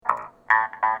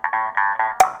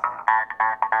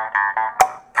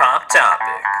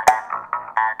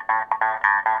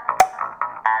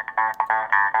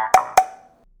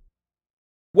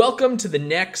Welcome to the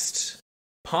next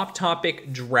Pop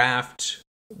Topic Draft.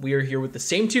 We are here with the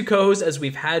same two co-hosts as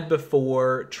we've had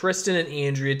before, Tristan and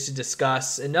Andrea, to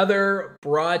discuss another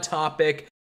broad topic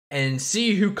and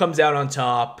see who comes out on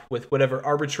top with whatever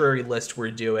arbitrary list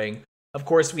we're doing. Of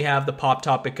course, we have the Pop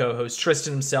Topic co-host,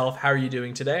 Tristan himself. How are you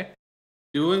doing today?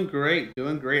 Doing great.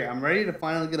 I'm ready to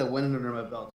finally get a win under my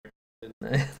belt.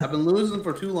 I've been losing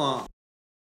for too long.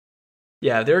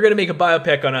 Yeah, they're going to make a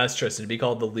biopic on us, Tristan, to be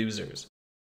called The Losers.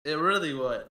 It really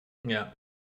would. Yeah.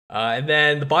 And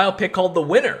then the biopic called The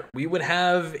Winner. We would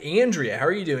have Andrea. How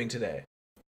are you doing today?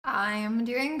 I'm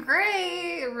doing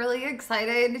great. Really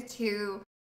excited to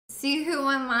see who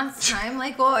won last time,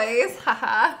 like always.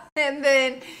 Haha. And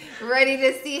then ready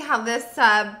to see how this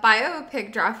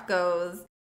biopic draft goes.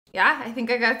 Yeah, I think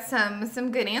I got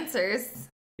some good answers.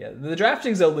 Yeah, the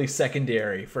drafting's only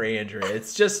secondary for Andrea.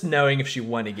 It's just knowing if she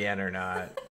won again or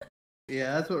not.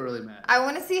 Yeah, that's what really matters. I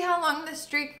want to see how long the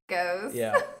streak goes.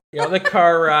 Yeah. The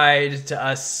car ride to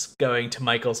us going to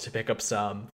Michael's to pick up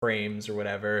some frames or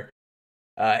whatever.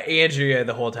 Andrea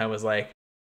the whole time was like,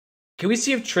 can we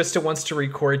see if Trista wants to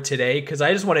record today? Because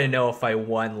I just want to know if I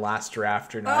won last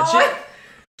draft or not. Oh.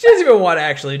 She doesn't even want to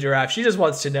actually draft. She just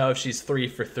wants to know if she's 3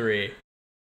 for 3.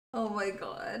 Oh my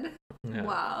god. Yeah.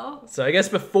 Wow. So I guess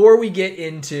before we get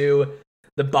into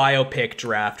the biopic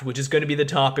draft, which is going to be the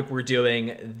topic we're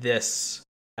doing this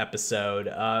episode,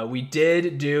 we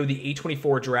did do the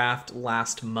A24 draft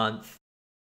last month.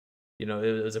 You know,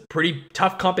 it was a pretty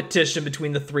tough competition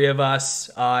between the three of us,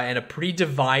 and a pretty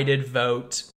divided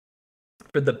vote.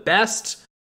 For the best,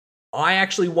 I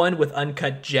actually won with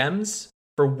Uncut Gems.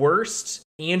 For worst,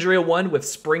 Andrea won with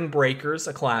Spring Breakers,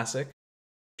 a classic,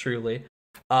 truly.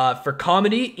 For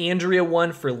comedy, Andrea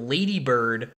won for Lady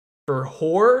Bird. For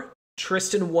horror,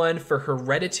 Tristan won for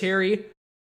Hereditary.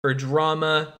 For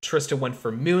drama, Tristan won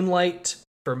for Moonlight.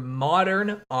 For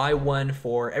modern, I won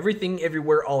for Everything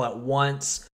Everywhere All at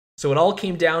Once. So it all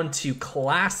came down to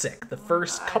classic, the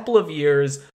first couple of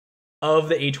years of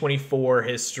the A24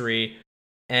 history.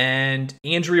 And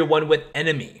Andrea won with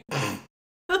Enemy. He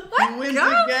wins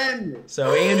again.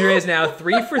 So Andrea is now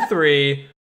 3 for 3.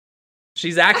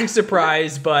 She's acting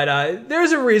surprised, but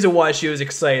there's a reason why she was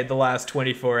excited the last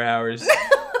 24 hours.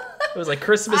 It was like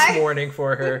Christmas morning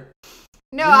for her.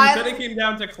 No, when you said it came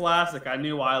down to classic, I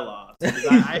knew I lost.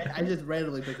 I just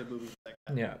randomly picked a movie like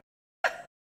that.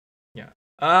 Yeah.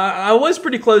 I was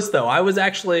pretty close, though. I was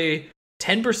actually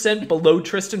 10% below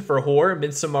Tristan for horror.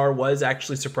 Midsommar was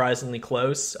actually surprisingly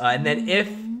close. And then if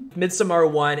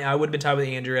Midsommar won, I would have been tied with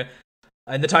Andrea.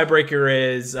 And the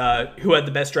tiebreaker is who had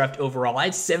the best draft overall. I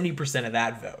had 70% of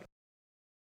that vote.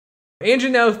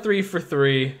 Andrea now 3 for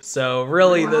 3. So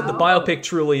really, the biopic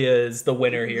truly is the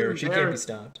winner here. She can't be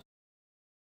stopped.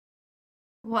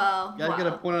 Well, you gotta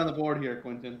get a point on the board here,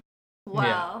 Quentin.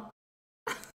 Wow.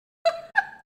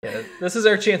 Yeah, this is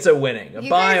our chance at winning.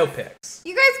 Biopics.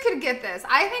 You guys could get this.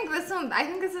 I think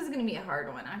this is gonna be a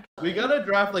hard one, actually. We gotta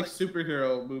draft like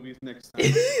superhero movies next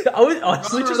time.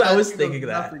 I was thinking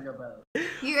that.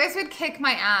 You guys would kick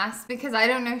my ass because I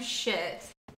don't know shit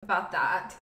about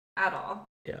that at all.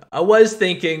 Yeah, I was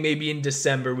thinking maybe in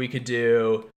December we could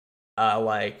do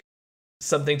like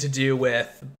something to do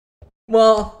with.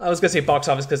 Well, I was gonna say box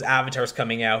office because Avatar's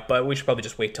coming out, but we should probably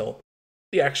just wait till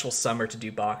the actual summer to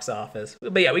do box office.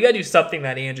 But yeah, we gotta do something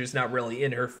that Andrew's not really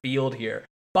in her field here.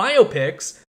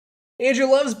 Biopics. Andrew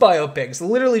loves biopics.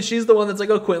 Literally, she's the one that's like,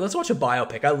 "Oh, Quinn, let's watch a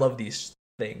biopic." I love these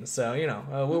things. So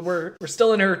we're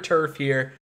still in her turf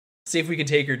here. See if we can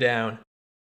take her down.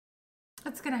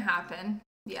 That's gonna happen.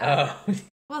 Yeah.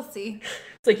 We'll see.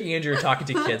 It's like Andrew talking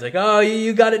to kids, like, "Oh,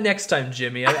 you got it next time,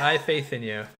 Jimmy. I have faith in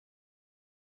you."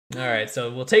 All right, so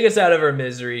we'll take us out of our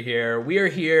misery here. We are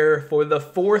here for the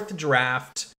 4th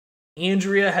draft.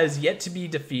 Andrea has yet to be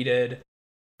defeated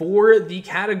for the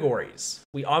categories.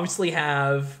 We obviously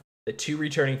have the 2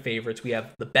 returning favorites. We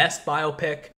have the best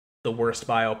biopic, the worst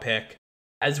biopic,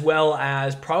 as well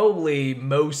as probably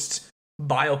most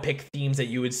biopic themes that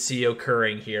you would see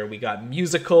occurring here. We got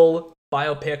musical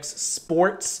biopics,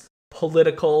 sports,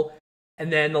 political,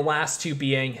 and then the last 2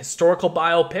 being historical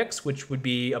biopics, which would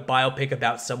be a biopic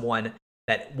about someone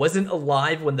that wasn't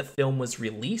alive when the film was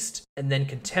released, and then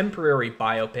contemporary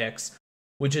biopics,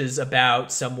 which is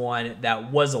about someone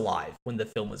that was alive when the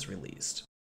film was released.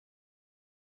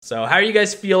 So how are you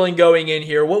guys feeling going in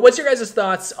here? What's your guys'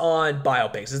 thoughts on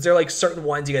biopics? Is there like certain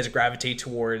ones you guys gravitate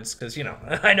towards? Because,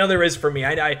 I know there is for me.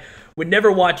 I would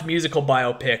never watch musical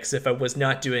biopics if I was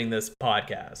not doing this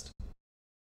podcast.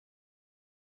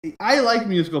 I like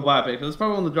musical biopics. That's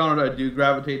probably one of the genres I do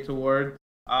gravitate toward.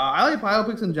 I like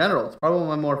biopics in general. It's probably one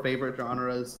of my more favorite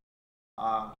genres.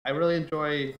 I really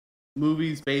enjoy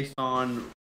movies based on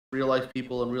real life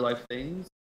people and real life things.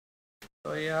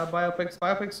 So yeah,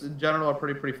 biopics in general are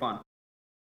pretty fun.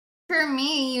 For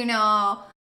me,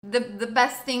 the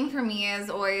best thing for me is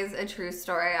always a true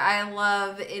story. I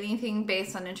love anything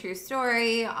based on a true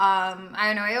story. I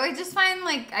don't know. I always just find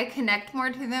like I connect more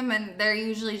to them, and they're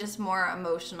usually just more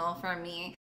emotional for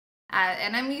me.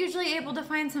 And I'm usually able to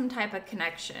find some type of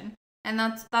connection, and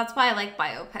that's why I like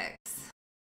biopics.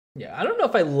 Yeah, I don't know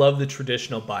if I love the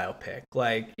traditional biopic.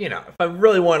 Like, if I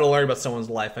really wanted to learn about someone's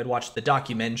life, I'd watch the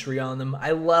documentary on them.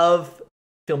 I love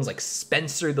films like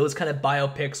Spencer, those kind of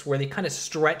biopics where they kind of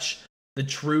stretch the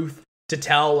truth to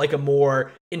tell like a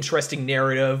more interesting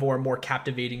narrative or a more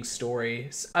captivating story.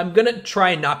 I'm going to try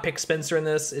and not pick Spencer in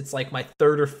this. It's like my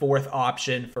third or fourth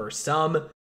option for some.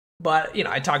 But,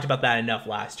 I talked about that enough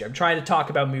last year. I'm trying to talk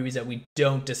about movies that we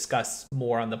don't discuss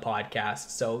more on the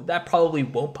podcast. So that probably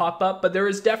won't pop up. But there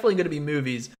is definitely going to be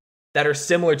movies that are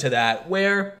similar to that.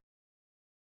 Where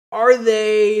are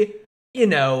they,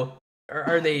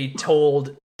 are they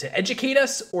told to educate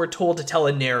us or told to tell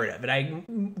a narrative? And I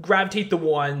gravitate the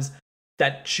ones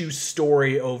that choose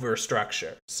story over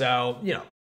structure. So,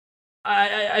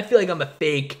 I feel like I'm a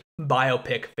fake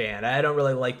biopic fan. I don't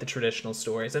really like the traditional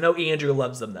stories. I know Andrew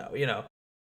loves them though.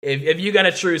 If you got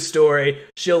a true story,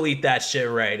 she'll eat that shit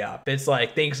right up. It's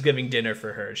like Thanksgiving dinner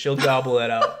for her. She'll gobble it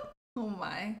up. Oh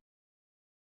my.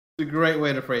 It's a great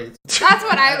way to phrase it. That's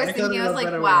what I was thinking. I was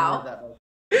like, wow.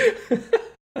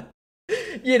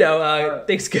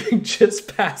 Thanksgiving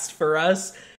just passed for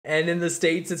us. And in the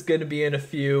States, it's going to be in a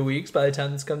few weeks by the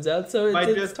time this comes out. So By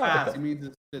it's just topical. passed, you mean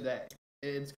it's today.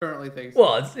 It's currently Thanksgiving.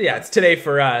 Well, it's today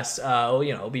for us.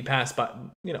 It'll be passed by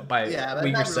a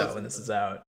week or so when this is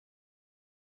out.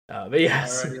 But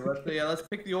yes. Alrighty, let's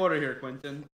pick the order here,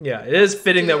 Quentin. Yeah, it is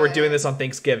fitting that we're doing this on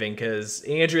Thanksgiving because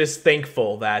Andrea's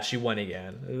thankful that she won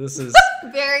again. This is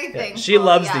very thankful. She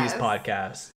loves these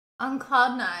podcasts. On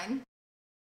cloud 9.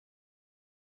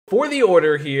 For the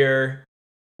order here,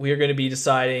 we are going to be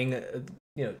deciding,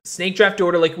 snake draft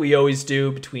order like we always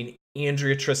do between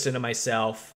Andrea, Tristan, and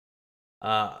myself.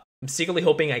 I'm secretly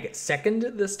hoping I get second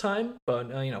this time, but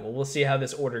we'll see how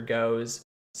this order goes.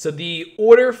 So the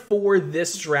order for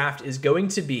this draft is going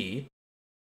to be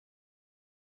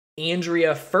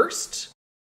Andrea first,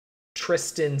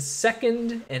 Tristan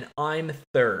second, and I'm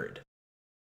third.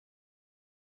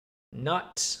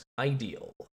 Not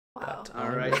ideal. Wow. All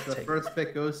right, the first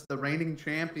pick goes to the reigning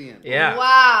champion. Yeah.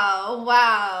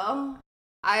 Wow.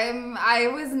 I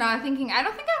was not thinking. I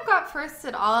don't think I've got first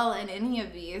at all in any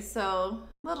of these, so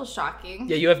a little shocking.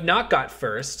 Yeah, you have not got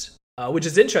first, which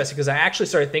is interesting because I actually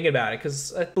started thinking about it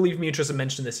because I believe me and Tristan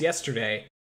mentioned this yesterday.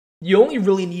 You only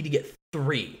really need to get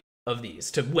 3 of these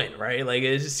to win, right? Like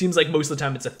it seems like most of the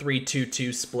time it's a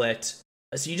 3-2-2 split.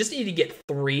 So you just need to get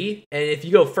 3, and if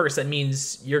you go first, that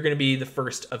means you're going to be the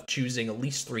first of choosing at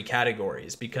least 3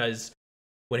 categories because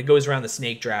when it goes around the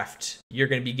snake draft, you're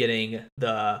going to be getting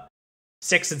the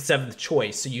 6th and 7th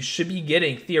choice, so you should be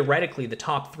getting, theoretically, the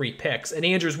top 3 picks. And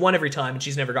Andrew's won every time, and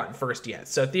she's never gotten first yet.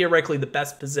 So theoretically, the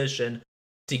best position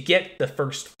to get the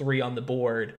first 3 on the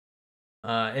board.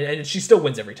 And she still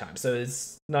wins every time, so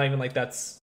it's not even like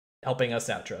that's helping us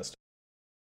out, Trust.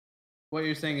 What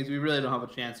you're saying is we really don't have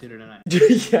a chance here tonight.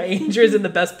 Yeah, Andrea's in the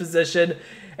best position,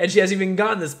 and she hasn't even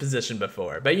gotten this position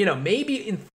before. But, maybe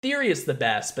in theory it's the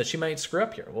best, but she might screw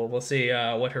up here. We'll see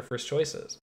what her first choice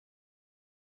is.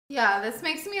 Yeah, this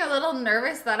makes me a little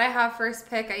nervous that I have first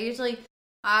pick. I usually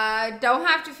don't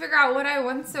have to figure out what I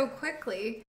want so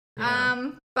quickly.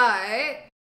 Yeah. But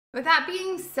with that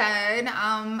being said,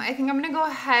 I think I'm going to go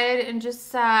ahead and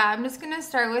I'm just going to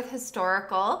start with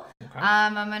historical. Okay.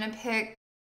 I'm going to pick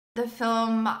the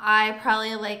film I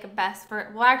probably like best for.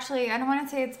 Well, actually, I don't want to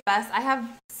say it's best. I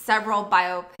have several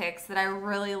biopics that I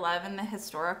really love in the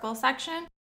historical section.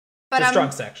 But it's a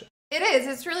strong section. It is.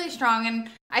 It's really strong, and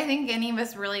I think any of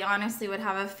us really honestly would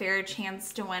have a fair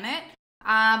chance to win it.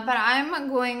 But I'm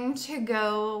going to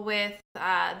go with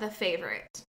The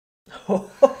Favorite. Oh!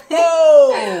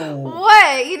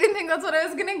 What? You didn't think that's what I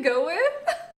was going to go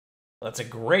with? That's a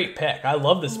great pick. I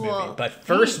love this movie. But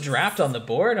first draft on the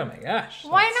board? Oh my gosh.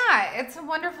 Why not? It's a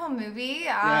wonderful movie.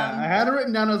 Yeah, I had it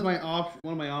written down as one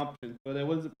of my options, but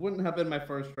wouldn't have been my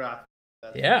first draft.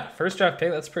 Yeah, first draft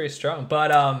pick. That's pretty strong.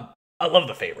 But I love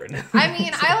The Favorite. I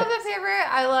mean, I love The Favorite.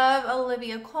 I love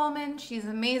Olivia Colman. She's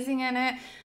amazing in it.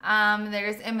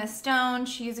 There's Emma Stone.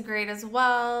 She's great as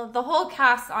well. The whole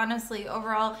cast, honestly,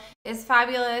 overall is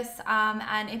fabulous.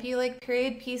 And if you like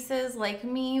period pieces like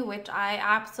me, which I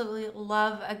absolutely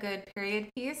love a good period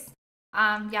piece,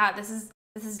 this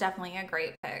is definitely a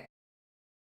great pick.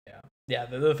 Yeah,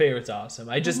 The Favorite's awesome.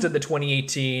 I just did the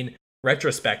 2018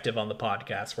 retrospective on the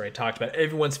podcast where I talked about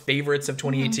everyone's favorites of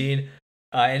 2018.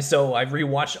 And so I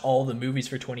rewatched all the movies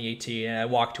for 2018 and I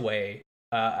walked away.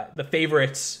 The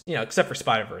favorites, except for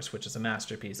Spider-Verse, which is a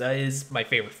masterpiece, that is my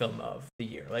favorite film of the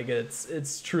year. Like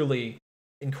it's truly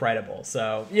incredible.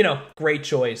 So, great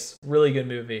choice. Really good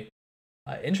movie.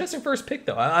 Interesting first pick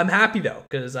though. I'm happy though,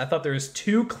 because I thought there was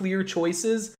 2 clear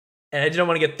choices and I didn't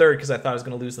want to get third because I thought I was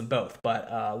going to lose them both.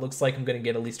 But looks like I'm going to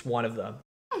get at least one of them.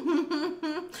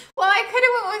 Well, I could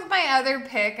have went with my other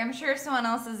pick. I'm sure someone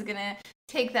else is going to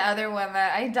take the other one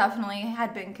that I definitely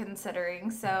had been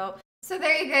considering. So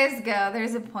there you guys go.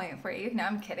 There's a point for you. No,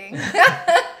 I'm kidding.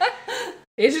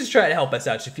 She's just trying to help us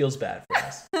out. She feels bad for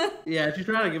us. Yeah, she's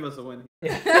trying to give us a win.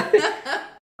 Yeah.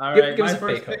 All right, give my us a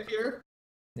first fake pick here.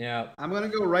 Yeah. I'm going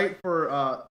to go right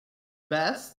for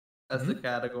best as the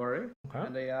category.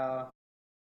 Okay. And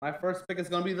my first pick is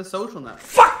going to be The Social Network.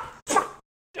 Fuck!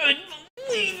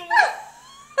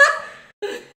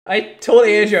 I told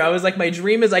Andrew, I was like, my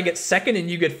dream is I get second and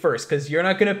you get first, because you're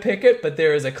not going to pick it, but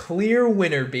there is a clear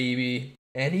winner, baby.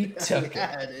 And he took it.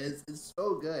 Yeah, it is. It's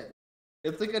so good.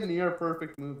 It's like a near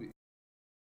perfect movie.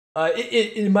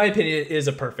 In my opinion, it is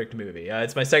a perfect movie.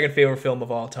 It's my second favorite film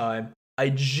of all time. I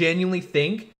genuinely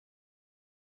think,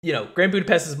 Grand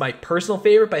Budapest is my personal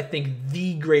favorite, but I think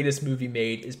the greatest movie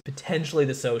made is potentially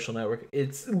The Social Network.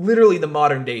 It's literally the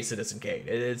modern day Citizen Kane.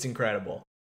 It's incredible.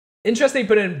 Interesting to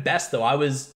put it in best, though. I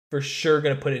was for sure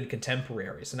going to put it in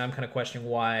contemporary, so now I'm kind of questioning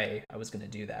why I was going to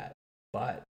do that.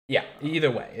 But yeah,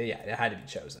 either way, yeah, it had to be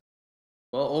chosen.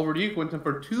 Well, over to you, Quentin,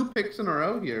 for 2 picks in a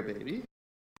row here, baby.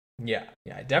 Yeah,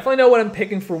 I definitely know what I'm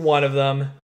picking for one of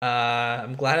them.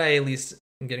 I'm glad I at least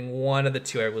am getting one of the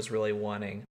 2 I was really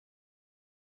wanting.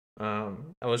 I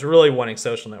was really wanting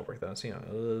Social Network, though, so,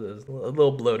 a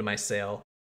little blow to my sail.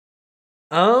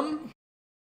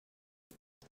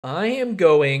 I am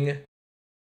going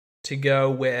to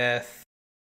go with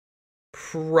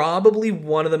probably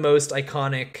one of the most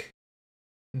iconic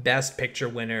Best Picture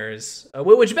winners,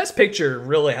 which Best Picture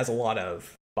really has a lot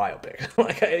of biopic.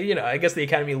 I guess the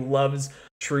Academy loves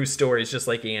true stories, just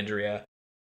like Andrea.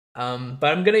 But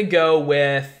I'm gonna go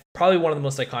with probably one of the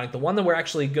most iconic, the one that we're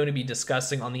actually going to be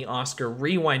discussing on the Oscar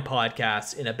Rewind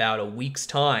podcast in about a week's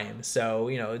time. So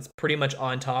it's pretty much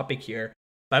on topic here.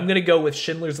 But I'm gonna go with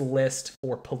Schindler's List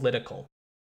for Political.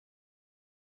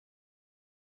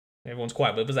 Everyone's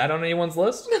quiet, but was that on anyone's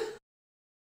list?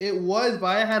 It was, but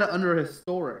I had it under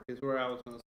historic, is where I was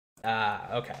going to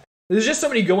say. Okay. There's just so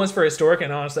many good ones for historic,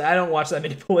 and honestly, I don't watch that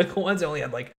many political ones. I only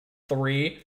had like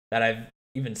 3 that I've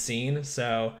even seen,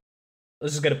 so I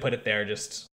was just going to put it there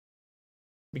just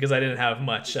because I didn't have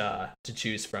much to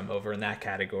choose from over in that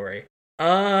category.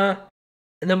 And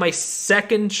then my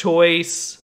second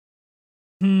choice,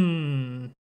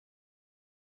 I'm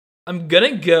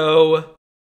going to go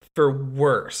for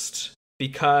worst,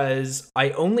 because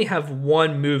I only have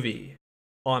one movie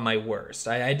on my worst.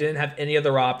 I didn't have any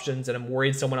other options, and I'm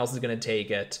worried someone else is going to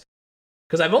take it.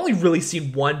 Because I've only really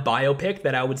seen one biopic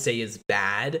that I would say is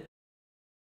bad.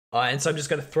 And so I'm just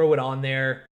going to throw it on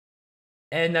there.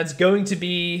 And that's going to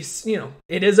be,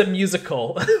 it is a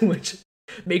musical, which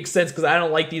makes sense because I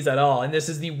don't like these at all. And this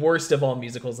is the worst of all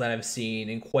musicals that I've seen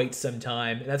in quite some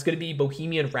time. And that's going to be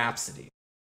Bohemian Rhapsody.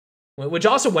 Which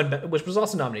was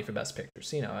also nominated for Best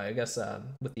Pictures, I guess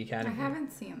with the Academy. I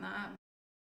haven't seen that.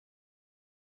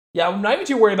 Yeah, I'm not even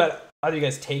too worried about either you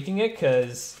guys taking it,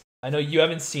 because I know you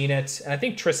haven't seen it, and I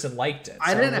think Tristan liked it.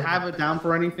 I didn't have it down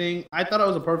for anything. I thought it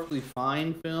was a perfectly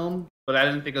fine film, but I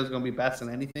didn't think it was going to be best in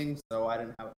anything, so I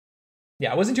didn't have it.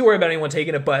 Yeah, I wasn't too worried about anyone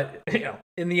taking it, but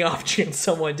in the off chance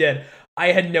someone did,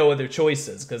 I had no other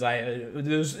choices, because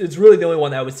it's really the only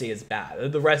one that I would say is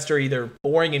bad. The rest are either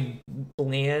boring and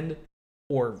bland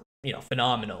or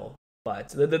phenomenal. But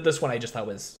this one I just thought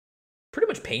was pretty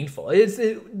much painful. This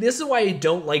is why I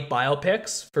don't like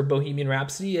biopics for Bohemian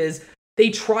Rhapsody. Is they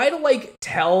try to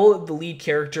tell the lead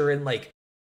character in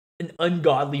an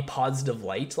ungodly positive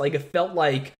light. It felt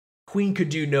like Queen could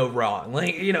do no wrong.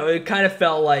 It kind of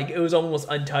felt like it was almost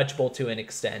untouchable to an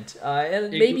extent. And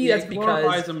maybe that's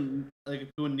because him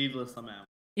doing needless somehow.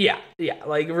 Yeah,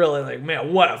 really,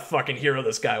 man, what a fucking hero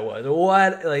this guy was.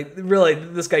 What, really,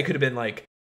 this guy could have been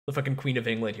the fucking Queen of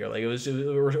England here. It was,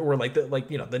 or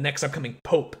the next upcoming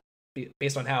Pope,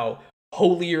 based on how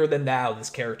holier than thou this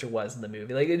character was in the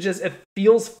movie. It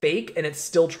feels fake, and it's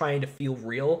still trying to feel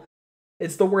real.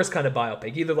 It's the worst kind of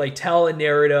biopic. Either tell a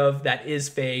narrative that is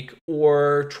fake,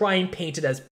 or try and paint it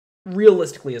as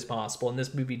realistically as possible. And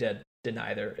this movie did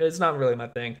neither. It's not really my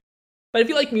thing. But if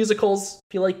you like musicals,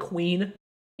 if you like Queen,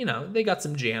 they got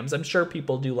some jams. I'm sure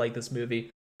people do like this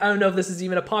movie. I don't know if this is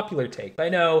even a popular take, but I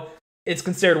know it's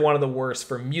considered one of the worst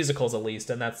for musicals, at least,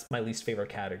 and that's my least favorite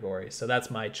category. So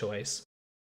that's my choice.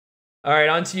 All right,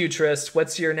 on to you, Trist.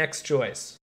 What's your next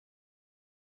choice?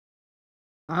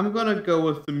 I'm gonna go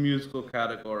with the musical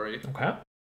category. Okay.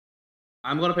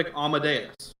 I'm gonna pick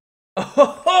Amadeus.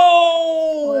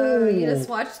 Oh! Whoa, you just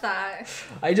watched that.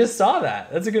 I just saw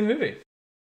that. That's a good movie.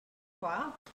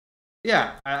 Wow.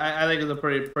 Yeah, I think it's a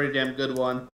pretty damn good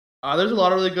one. There's a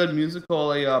lot of really good musical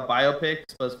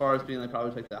biopics, but as far as being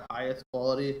probably like the highest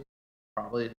quality,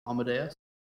 probably Amadeus.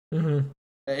 Mm-hmm.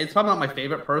 It's probably not my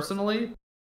favorite personally.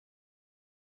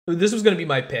 This was going to be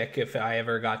my pick if I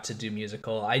ever got to do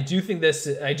musical. I do think this.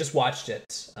 I just watched it.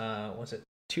 Was it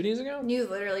 2 days ago? You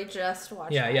literally just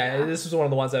watched Yeah, that, yeah. This was one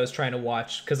of the ones I was trying to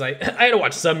watch because I had to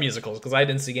watch some musicals because I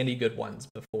didn't see any good ones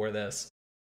before this.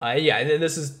 Yeah, and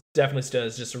this is definitely still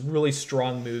is just a really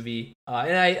strong movie,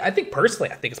 and I think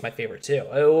personally, I think it's my favorite too.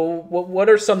 What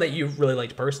are some that you really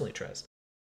liked personally, Trez?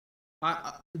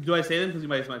 Do I say them because you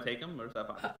might take them, or is that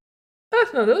fine?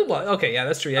 Okay, yeah,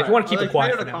 that's true. Yeah, if you want to keep it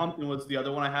quiet for now. Compton was the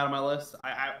other one I had on my list.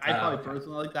 I probably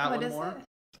personally like that what one is more. It?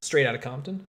 Straight Outta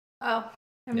Compton. Oh,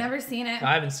 I've never seen it.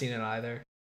 I haven't seen it either.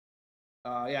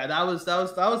 Yeah, that was the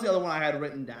other one I had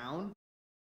written down.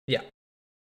 Yeah.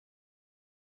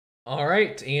 All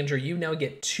right, Andrew, you now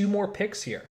get 2 more picks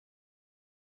here.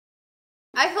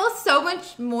 I feel so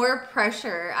much more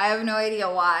pressure. I have no idea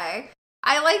why.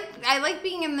 I like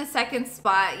being in the second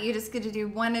spot. You just get to do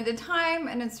one at a time,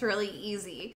 and it's really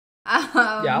easy. Yeah,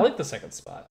 I like the second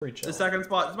spot. Pretty chill. The second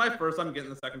spot is my first time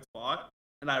getting the second spot,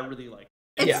 and I really like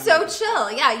it. It's so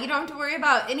chill. Yeah, you don't have to worry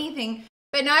about anything.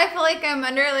 But now I feel like I'm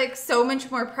under so much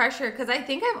more pressure because I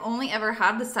think I've only ever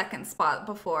had the second spot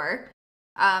before.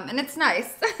 And it's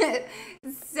nice.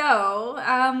 So,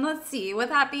 let's see. With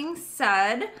that being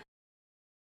said,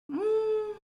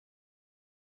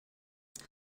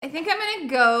 I think I'm gonna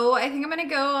go.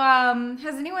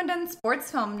 Has anyone done sports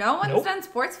film? No one's done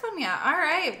sports film yet. All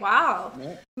right. Wow.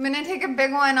 Nope. I'm gonna take a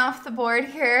big one off the board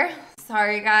here.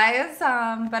 Sorry, guys.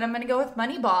 But I'm gonna go with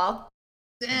Moneyball.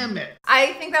 Damn it!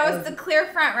 I think that was the clear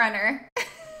front runner.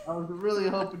 I was really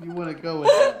hoping you wouldn't go with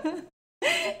that.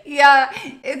 Yeah,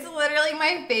 it's literally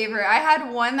my favorite. I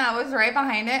had one that was right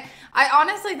behind it. I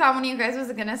honestly thought one of you guys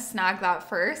was gonna snag that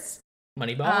first.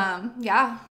 Moneyball?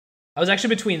 Yeah. I was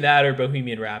actually between that or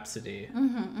Bohemian Rhapsody.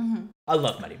 I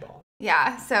love Moneyball.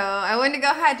 Yeah, so I wanted to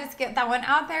go ahead just get that one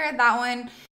out there. That one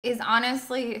is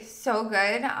honestly so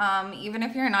good. Even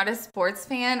if you're not a sports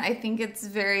fan, I think it's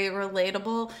very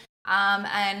relatable.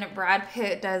 And Brad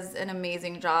Pitt does an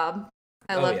amazing job.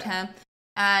 I loved him.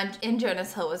 And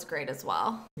Jonas Hill was great as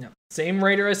well. Yeah. Same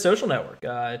writer as Social Network.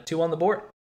 2 on the board.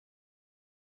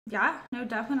 Yeah, no,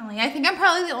 definitely. I think I'm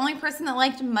probably the only person that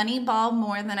liked Moneyball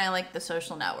more than I liked The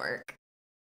Social Network.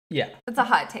 Yeah. That's a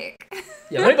hot take.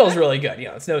 Yeah, Moneyball's really good.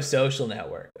 Yeah, it's no Social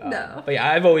Network. No. But yeah,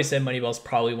 I've always said Moneyball's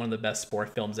probably one of the best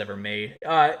sport films ever made.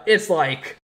 It's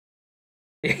like,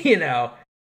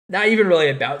 not even really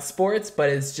about sports, but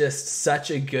it's just such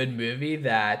a good movie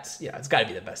that, it's got to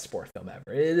be the best sport film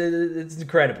ever. It's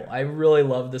incredible. I really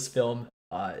love this film.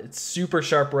 It's super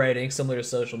sharp writing, similar to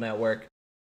Social Network.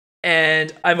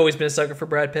 And I've always been a sucker for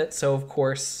Brad Pitt, so of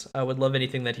course I would love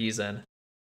anything that he's in.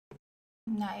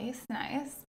 Nice.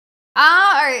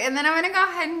 All right, and then I'm going to go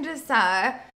ahead and just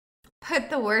put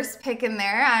the worst pick in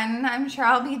there, and I'm sure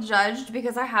I'll be judged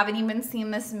because I haven't even seen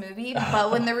this movie.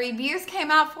 But when the reviews came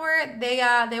out for it,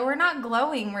 they were not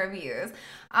glowing reviews.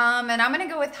 And I'm going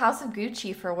to go with House of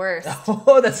Gucci for worst.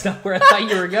 Oh, that's not where I thought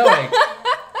you were going.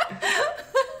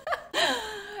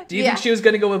 Do you think she was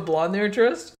going to go with Blonde there,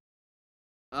 Trist?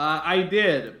 I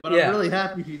did, but I'm really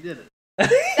happy she did it.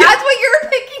 That's what you're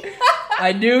picking.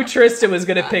 I knew Tristan was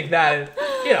going to pick that.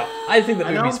 I think the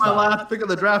movie's fun. I know my last pick of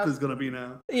the draft is going to be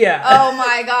now. Yeah. Oh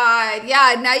my god.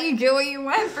 Yeah, now you get what you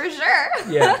want for sure.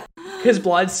 Yeah. Because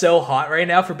Blonde's so hot right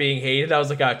now for being hated. I was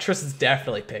like, Tristan's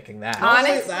definitely picking that.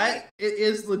 Honestly, it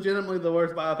is legitimately the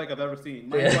worst biopic I've ever seen.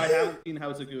 Mind you, I haven't seen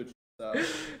House of Gucci. So.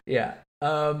 Yeah.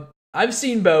 I've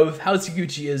seen both. House of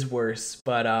Gucci is worse,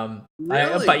 but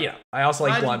really? I also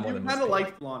like Blonde more than most. I kind of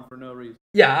liked Blonde for no reason.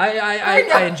 Yeah,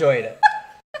 I enjoyed it.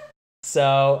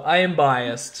 So I am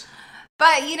biased.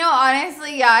 But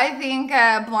honestly, I think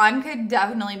Blonde could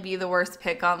definitely be the worst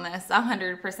pick on this,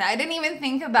 100%. I didn't even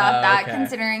think about that,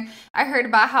 considering I heard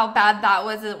about how bad that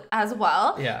was as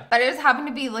well. Yeah. But I just happened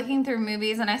to be looking through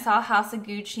movies, and I saw House of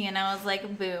Gucci, and I was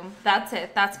like, boom, that's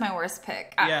it. That's my worst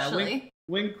pick, actually. Yeah,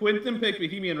 when Quentin picked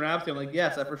Bohemian Rhapsody, I'm like,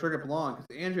 yes, I for sure get Blonde,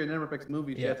 because Andrea never picks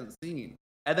movies she hasn't seen.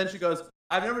 And then she goes,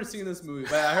 I've never seen this movie,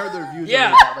 but I heard the reviews.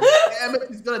 Yeah. Like, damn it,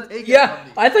 he's gonna take it from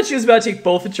me. I thought she was about to take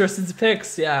both of Tristan's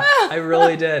picks. Yeah, I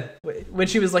really did. When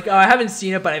she was like, "Oh, I haven't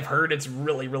seen it, but I've heard it's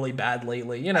really, really bad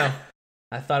lately,"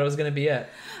 I thought it was gonna be it.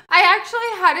 I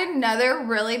actually had another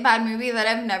really bad movie that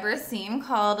I've never seen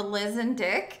called Liz and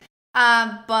Dick.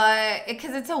 But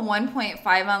because it's a 1.5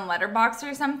 on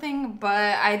Letterboxd or something,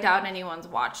 but I doubt anyone's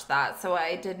watched that, so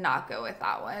I did not go with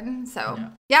that one. So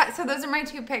yeah, so those are my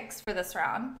 2 picks for this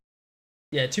round.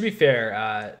 Yeah, to be fair,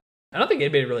 I don't think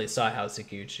anybody really saw House of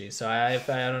Gucci, so I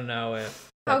don't know if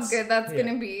how good that's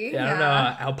gonna be. Yeah, I don't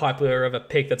know how popular of a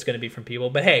pick that's gonna be from people,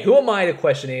 but hey, who am I to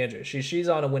question Andrew? She's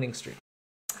on a winning streak.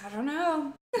 I don't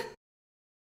know. All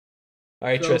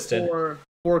right, so Tristan.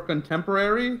 For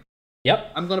contemporary,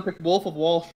 yep, I'm gonna pick Wolf of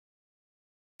Wall Street.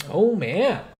 Oh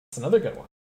man, that's another good one.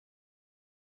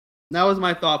 That was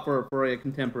my thought for a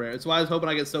contemporary. That's why I was hoping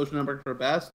I get Social Network for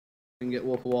best and get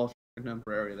Wolf of Wall Street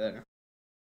contemporary there.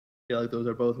 I feel like those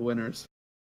are both winners.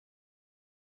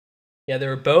 Yeah, they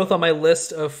were both on my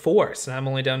list of 4, so I'm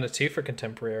only down to 2 for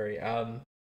contemporary.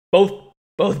 Both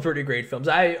pretty great films.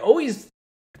 I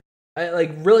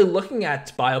like really looking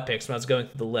at biopics when I was going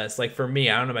through the list. Like for me,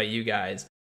 I don't know about you guys,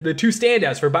 the 2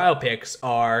 standouts for biopics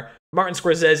are Martin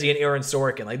Scorsese and Aaron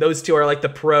Sorkin. Like those 2 are like the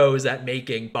pros at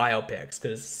making biopics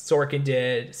because Sorkin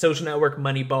did Social Network,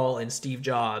 Moneyball, and Steve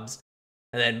Jobs.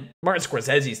 And then Martin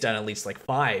Scorsese's done at least like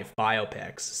 5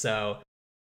 biopics. So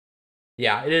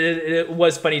yeah, it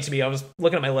was funny to me. I was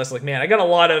looking at my list like, man, I got a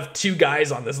lot of 2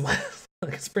 guys on this list.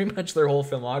 Like, it's pretty much their whole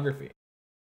filmography.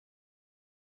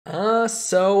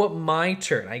 So my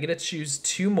turn. I get to choose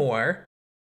 2 more.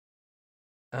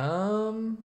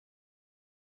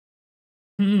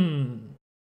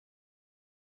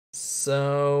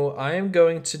 So I am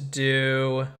going to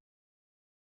do...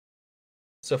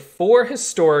 So for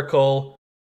historical,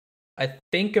 I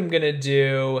think I'm going to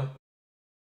do,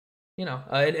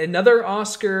 another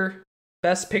Oscar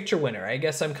Best Picture winner. I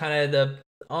guess I'm kind of the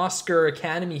Oscar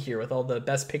Academy here with all the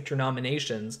Best Picture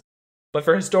nominations. But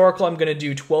for historical, I'm going to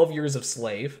do 12 Years a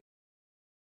Slave.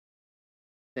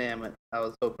 Damn it. I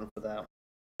was hoping for that one.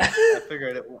 I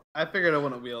figured it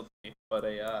wouldn't wield me, but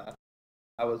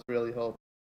I was really hoping.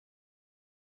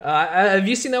 Have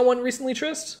you seen that one recently,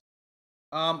 Trist?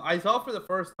 I saw it for the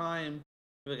first time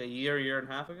like a year and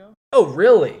a half ago. Oh,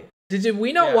 really? Did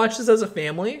we not watch this as a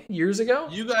family years ago?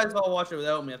 You guys all watched it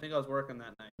without me. I think I was working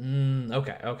that night.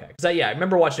 Okay. Because I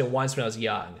remember watching it once when I was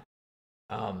young.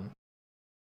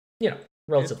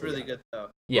 Relatively It's really young. good though.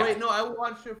 Yeah. Wait, no, I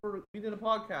watched it we did a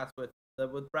podcast with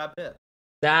Brad Pitt.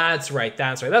 That's right.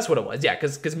 That's what it was. Yeah,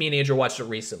 because me and Andrew watched it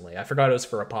recently. I forgot it was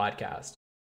for a podcast.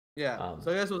 Yeah.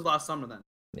 So I guess it was last summer then.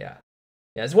 Yeah.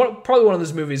 Yeah, it's probably one of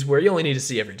those movies where you only need to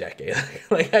see every decade.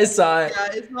 Like I saw it. Yeah,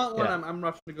 it's not one I'm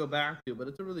rushing to go back to, but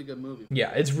it's a really good movie.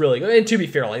 Yeah, it's really good. And to be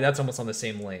fair, like that's almost on the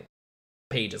same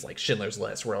page as like Schindler's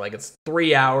List, where like it's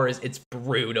 3 hours, it's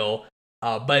brutal,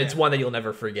 but it's one that you'll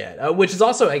never forget. Which is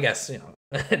also, I guess,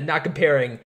 not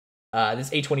comparing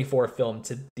this A24 film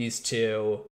to these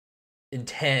 2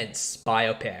 intense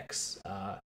biopics.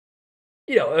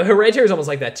 Hereditary is almost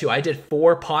like that too. I did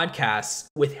 4 podcasts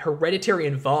with Hereditary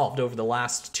involved over the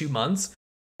last 2 months,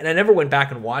 and I never went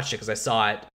back and watched it because I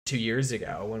saw it 2 years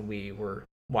ago when we were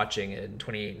watching it in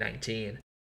 2019.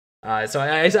 So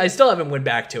I still haven't went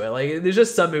back to it. Like, there's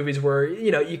just some movies where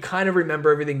you kind of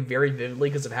remember everything very vividly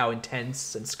because of how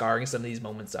intense and scarring some of these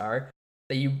moments are,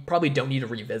 that you probably don't need to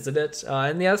revisit it.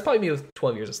 And that's probably me with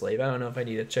 12 Years a Slave. I don't know if I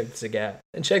need to check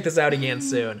this out again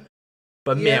soon.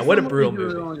 But man, what a brutal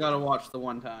movie. You only gotta watch the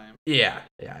one time. Yeah,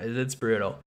 it's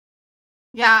brutal.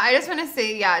 Yeah, I just want to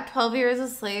say, 12 Years a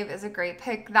Slave is a great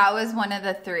pick. That was one of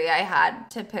the 3 I had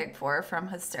to pick from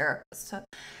historical.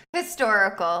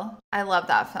 I love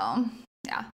that film.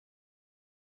 Yeah.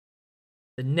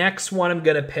 The next one I'm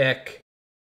gonna pick,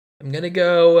 I'm gonna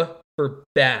go for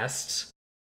best.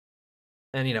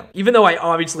 And even though I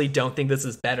obviously don't think this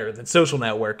is better than Social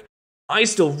Network, I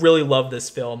still really love this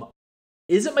film.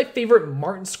 Is it my favorite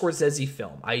Martin Scorsese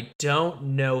film? I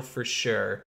don't know for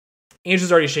sure. Andrew's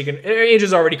already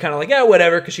kind of like, yeah,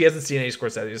 whatever, because she hasn't seen any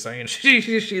Scorsese. So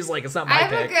she's like, it's not my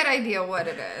pick. I have a good idea what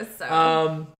it is.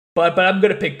 So. But I'm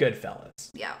gonna pick Goodfellas.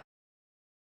 Yeah.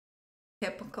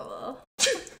 Typical.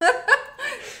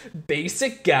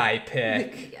 Basic guy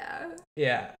pick.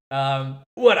 Yeah.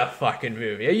 What a fucking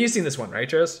movie. You've seen this one, right,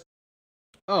 Tris?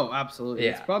 Oh, absolutely.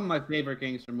 Yeah. It's probably my favorite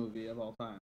gangster movie of all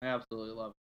time. I absolutely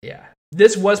love it. Yeah.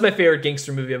 This was my favorite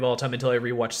gangster movie of all time until I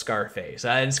rewatched Scarface.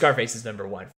 And Scarface is number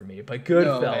 1 for me. But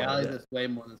Goodfellas. I like this way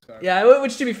more than Scarface. Yeah,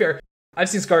 which to be fair, I've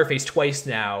seen Scarface twice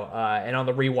now, and on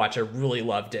the rewatch, I really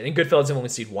loved it. And Goodfellas I've only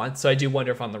seen once, so I do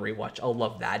wonder if on the rewatch I'll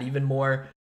love that even more.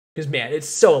 Because, man, it's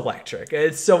so electric.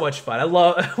 It's so much fun. I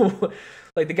love,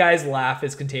 like, the guy's laugh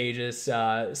is contagious.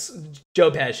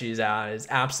 Joe Pesci's out his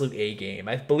absolute A game.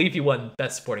 I believe he won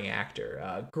Best Supporting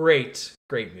Actor. Great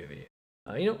movie.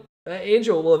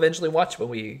 Angel will eventually watch when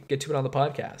we get to it on the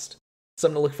podcast.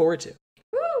 Something to look forward to.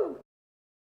 Woo!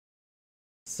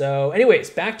 So, anyways,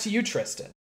 back to you,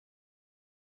 Tristan.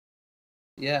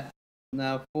 Yeah.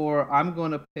 Now I'm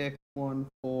going to pick one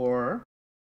for.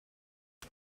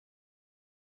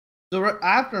 So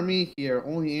after me here,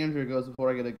 only Andrew goes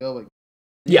before I get to go.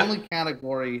 The only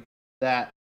category that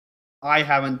I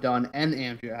haven't done and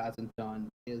Andrew hasn't done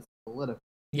is political.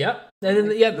 Yep.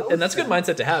 And that's a good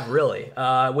mindset to have, really.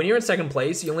 When you're in second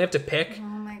place, you only have to pick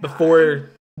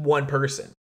before one person.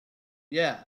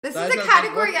 Yeah. This is a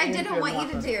category I didn't want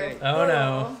you to do. Oh,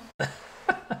 no.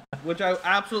 Which I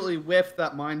absolutely whiffed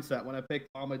that mindset when I picked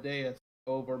Amadeus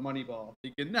over Moneyball.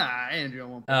 Thinking, Andrew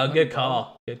won't pick Moneyball. Good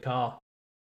call. Good call.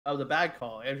 That was a bad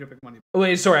call. Andrew picked Moneyball.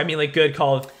 Wait, sorry. I mean, like, good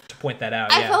call to point that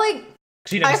out. I feel like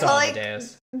she never saw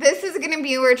Amadeus. This is going to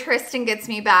be where Tristan gets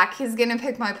me back. He's going to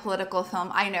pick my political film.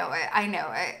 I know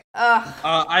it. Ugh.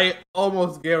 I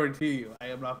almost guarantee you I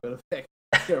am not going to pick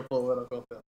your political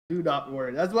film. Do not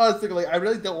worry. That's why I was thinking, like, I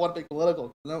really don't want to pick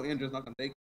political. No, Andrew's not going to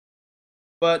take it.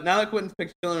 But now that Quentin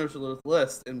picked Schindler's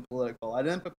List in political, I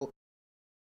didn't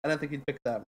think he'd pick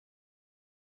that.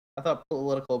 I thought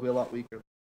political would be a lot weaker.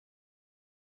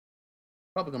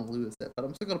 Probably going to lose it, but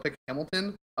I'm still going to pick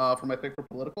Hamilton for my pick for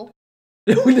political.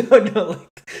 No,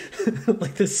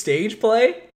 like the stage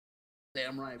play?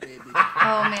 Damn right, baby.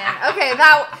 Oh, man. Okay,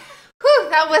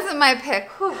 that wasn't my pick.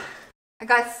 Whew. I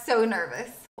got so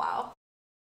nervous. Wow.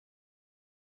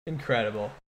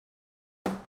 Incredible.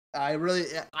 I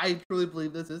truly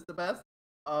believe this is the best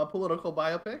political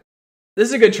biopic. This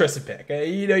is a good Tristan pick.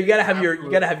 You gotta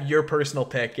have your personal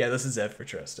pick. Yeah, this is it for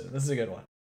Tristan. This is a good one.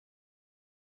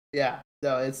 Yeah,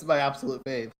 no, it's my absolute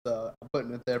fave. So I'm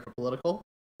putting it there for political.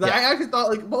 Yeah. I actually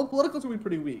thought political's gonna be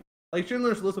pretty weak. Like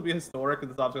Schindler's List will be historic,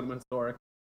 and the top's gonna be historic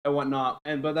and whatnot.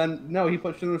 But then no, he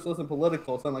put Schindler's List in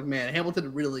political. So I'm like, man,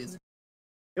 Hamilton really is.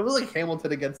 It was like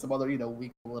Hamilton against some other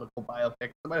weak political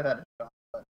biopic. Somebody had a shot,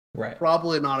 but right,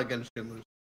 probably not against Schindler's.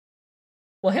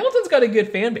 Well, Hamilton's got a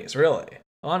good fan base, really.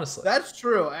 Honestly, that's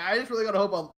true. I just really gotta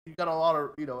hope you got a lot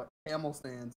of Hamill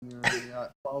stands in your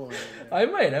following. I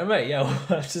might. Yeah, we'll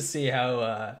have to see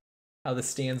how the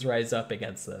stands rise up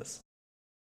against this.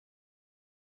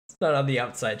 It's not on the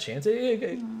outside chance.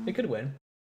 It could win.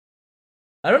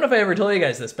 I don't know if I ever told you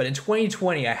guys this, but in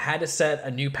 2020, I had to set a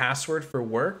new password for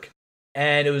work,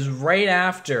 and it was right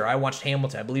after I watched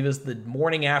Hamilton. I believe it was the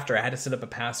morning after I had to set up a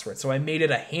password. So I made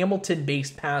it a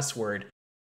Hamilton-based password.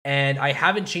 And I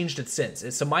haven't changed it since.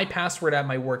 So my password at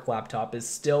my work laptop is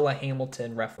still a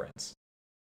Hamilton reference.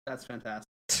 That's fantastic.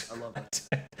 I love it.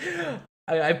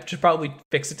 I should probably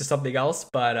fix it to something else,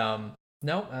 but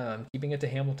no, I'm keeping it to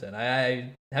Hamilton.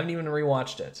 I haven't even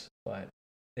rewatched it, but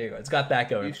there you go. It's got that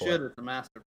going. You should. It's a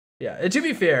masterpiece. Yeah. And to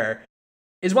be fair,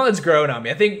 it's one that's grown on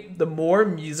me. I think the more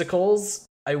musicals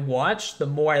I watch, the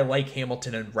more I like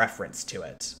Hamilton in reference to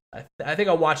it. I think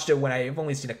I watched it when I've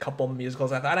only seen a couple of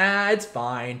musicals. I thought, it's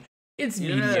fine. It's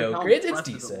mediocre. It's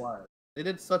decent. They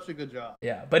did such a good job.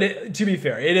 Yeah, but to be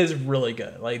fair, it is really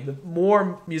good. Like, the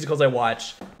more musicals I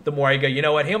watch, the more I go, you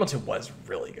know what? Hamilton was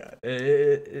really good.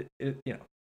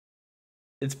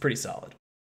 It's pretty solid.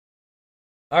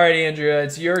 All right, Andrea,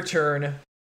 it's your turn.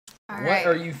 What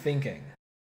are you thinking?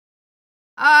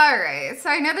 All right, so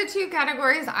I know the two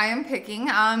categories I am picking.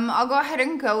 I'll go ahead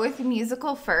and go with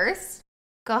musical first.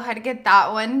 Go ahead and get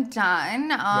that one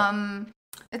done.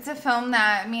 It's a film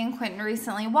that me and Quentin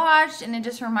recently watched, and it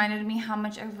just reminded me how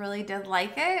much I really did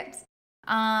like it.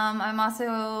 I'm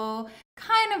also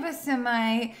kind of a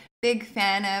semi-big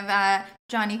fan of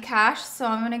Johnny Cash, so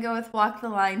I'm going to go with Walk the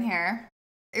Line here.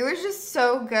 It was just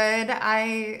so good.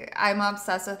 I'm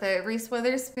obsessed with it. Reese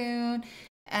Witherspoon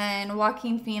and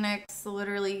Joaquin Phoenix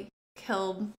literally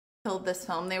killed this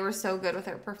film. They were so good with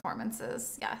their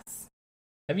performances. Yes.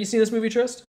 Have you seen this movie,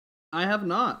 Trist? I have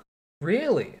not.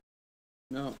 Really?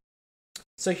 No.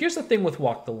 So here's the thing with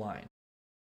Walk the Line.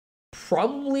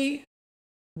 Probably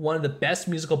one of the best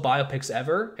musical biopics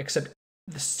ever, except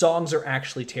the songs are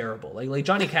actually terrible. Like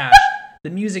Johnny Cash, the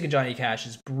music in Johnny Cash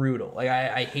is brutal. Like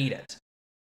I hate it.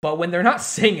 But when they're not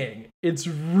singing, it's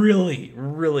really,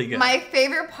 really good. My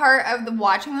favorite part of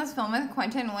watching this film with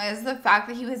Quentin was the fact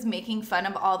that he was making fun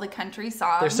of all the country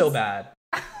songs. They're so bad.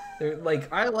 They're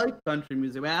like, I like country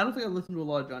music, man. I don't think I listen to a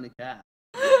lot of Johnny Cash.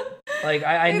 Like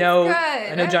I It's know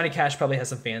good. Johnny Cash probably has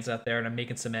some fans out there, and I'm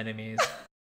making some enemies.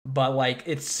 But like,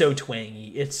 it's so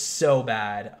twangy. It's so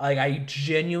bad. Like, I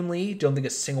genuinely don't think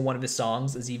a single one of his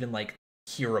songs is even like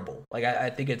hearable. Like, I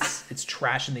think it's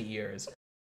trash in the ears.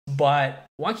 But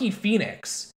Joaquin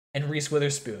Phoenix and Reese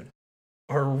Witherspoon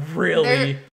are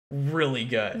really, really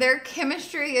good. Their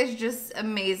chemistry is just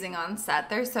amazing on set.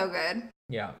 They're so good.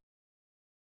 Yeah.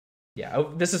 Yeah.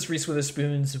 Oh, this is Reese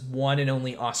Witherspoon's one and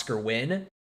only Oscar win,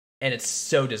 and it's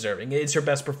so deserving. It's her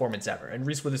best performance ever, and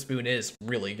Reese Witherspoon is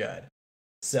really good.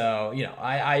 So, you know,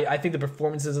 I think the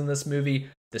performances in this movie,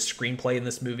 the screenplay in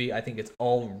this movie, I think it's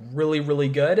all really, really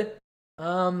good.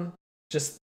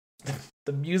 Just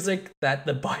the music that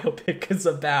the biopic is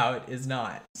about is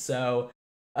not. So,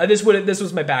 this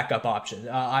was my backup option.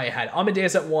 I had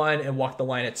Amadeus at 1 and Walk the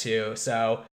Line at 2.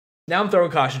 So now I'm throwing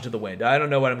caution to the wind. I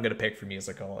don't know what I'm going to pick for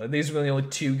musical. These are really the only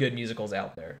 2 good musicals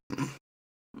out there.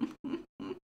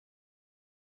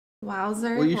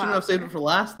 Wowzer. Well, you shouldn't have saved it for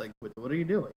last. Like, what are you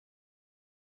doing?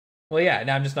 Well, yeah,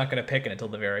 now I'm just not going to pick it until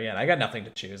the very end. I got nothing to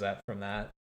choose at from that.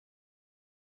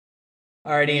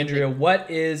 All right, Andrea,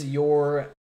 what is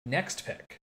your next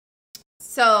pick?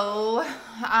 So,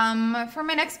 for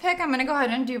my next pick, I'm going to go ahead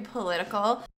and do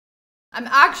political. I'm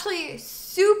actually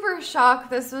super shocked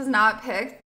this was not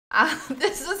picked.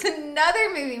 This was another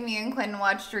movie me and Quinn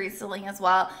watched recently as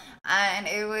well. And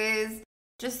it was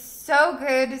just so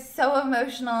good, so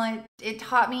emotional. It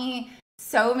taught me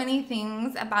so many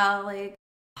things about, like,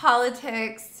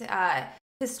 politics,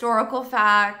 historical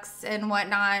facts, and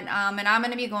whatnot. And I'm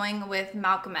going to be going with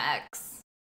Malcolm X.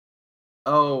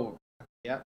 Oh,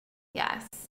 yep. Yes.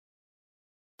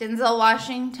 Denzel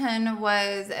Washington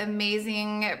was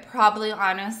amazing. Probably,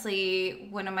 honestly,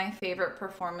 one of my favorite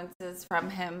performances from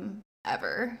him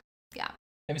ever. Yeah.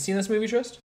 Have you seen this movie,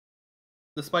 Trist?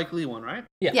 The Spike Lee one, right?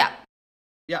 Yeah. Yeah.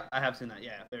 Yeah, I have seen that.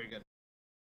 Yeah, very good.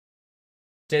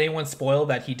 Did anyone spoil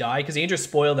that he died? Because Andrew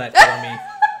spoiled that for me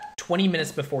 20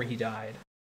 minutes before he died.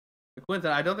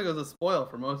 Quentin, I don't think it was a spoil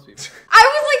for most people.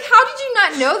 I was like, how did you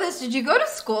not know this? Did you go to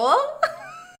school?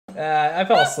 I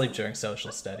fell asleep during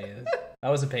social studies. I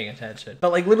wasn't paying attention.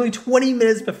 But like literally 20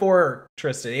 minutes before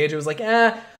Tristan, Andrew was like,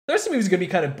 the rest of the movie's going to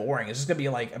be kind of boring. It's just going to be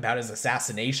like about his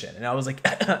assassination. And I was like,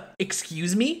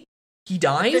 excuse me? He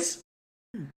dies?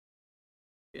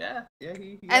 Yeah.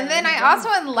 And then I also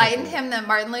enlightened him that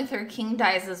Martin Luther King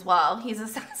dies as well. He's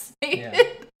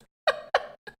assassinated.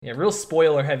 Yeah, real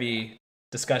spoiler heavy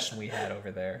discussion we had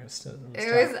over there. It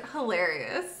was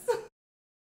hilarious.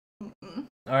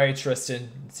 All right, Tristan,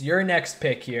 it's your next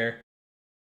pick here.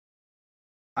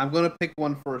 I'm going to pick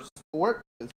one for sport,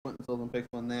 because Quentin Sullivan picked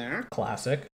one there.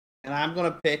 Classic. And I'm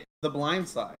going to pick The Blind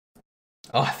Side.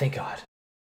 Oh, thank God.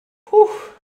 Whew.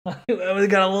 I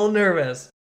got a little nervous.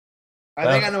 I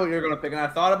think I know what you're going to pick, and I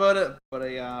thought about it, but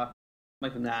I'm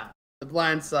like, nah. The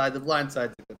Blind Side's a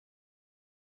good.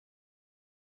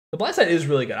 The Blind Side is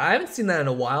really good. I haven't seen that in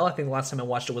a while. I think the last time I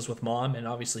watched it was with Mom, and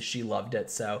obviously she loved it.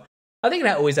 So I think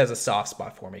that always has a soft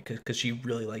spot for me because she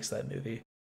really likes that movie.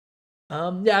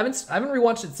 Yeah, I haven't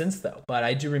rewatched it since though, but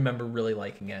I do remember really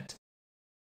liking it.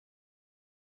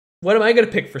 What am I going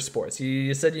to pick for sports?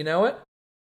 You said you know it?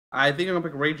 I think I'm going to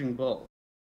pick Raging Bull.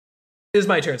 It is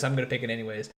my turn, so I'm going to pick it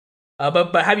anyways.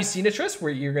 But have you seen it, Tris,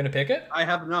 where you're going to pick it? I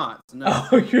have not. No.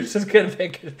 Oh, you're just going to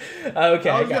pick it. Okay,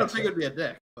 I was going to pick it to be a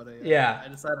dick, but I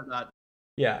decided not.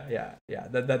 Yeah.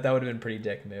 That would have been a pretty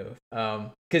dick move.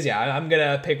 Because I'm going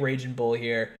to pick Raging Bull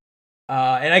here.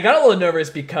 And I got a little nervous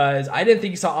because I didn't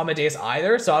think you saw Amadeus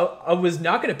either. So I was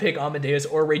not going to pick Amadeus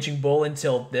or Raging Bull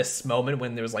until this moment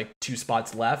when there was like 2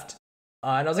 spots left.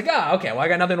 And I was like, okay, well, I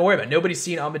got nothing to worry about. Nobody's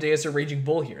seen Amadeus or Raging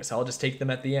Bull here, so I'll just take them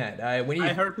at the end. I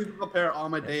heard people compare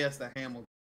Amadeus to Hamilton.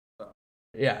 So.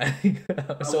 Yeah.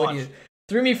 So when you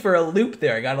threw me for a loop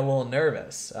there, I got a little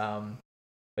nervous.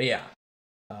 But yeah,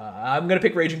 I'm going to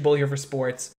pick Raging Bull here for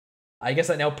sports. I guess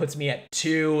that now puts me at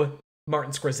 2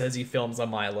 Martin Scorsese films on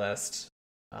my list.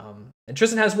 And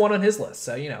Tristan has 1 on his list.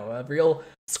 So, a real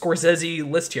Scorsese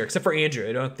list here, except for Andrew.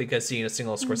 I don't think I've seen a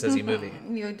single Scorsese movie.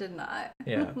 You did not.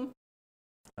 Yeah.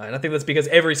 And I think that's because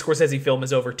every Scorsese film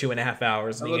is over 2.5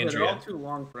 hours. They're all too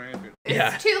long for Andrew.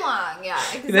 It's too long, yeah,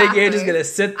 exactly. You think Andrew's going to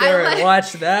sit there and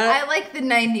watch that? I like the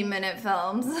 90-minute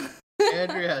films.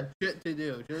 Andrew has shit to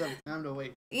do. She doesn't have time to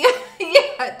wait. Yeah,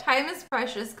 time is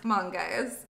precious. Come on,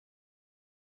 guys.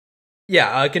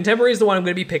 Yeah, contemporary is the one I'm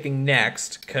going to be picking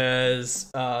next,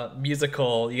 because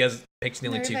musical, you guys picked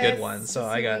nearly 2 good ones, so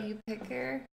I got... You pick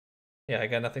here. Yeah, I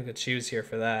got nothing to choose here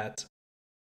for that.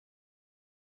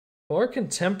 For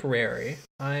contemporary,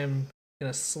 I'm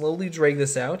going to slowly drag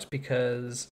this out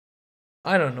because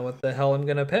I don't know what the hell I'm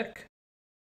going to pick.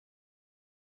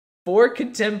 for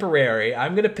contemporary,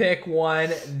 I'm going to pick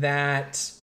one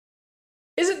that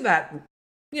isn't that,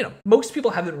 most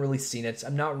people haven't really seen it.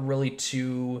 I'm not really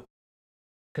too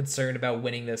concerned about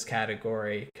winning this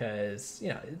category because,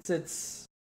 it's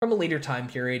from a later time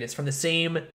period. It's from the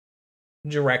same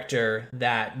director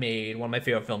that made one of my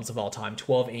favorite films of all time,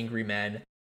 12 Angry Men.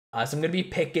 So I'm going to be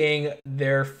picking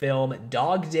their film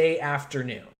Dog Day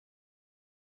Afternoon.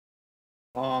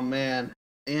 Oh, man.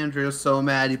 Andrew's so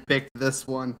mad he picked this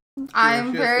one.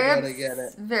 I'm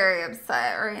very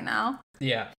upset right now.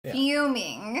 Yeah.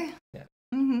 Fuming. Yeah.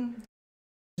 Mm-hmm.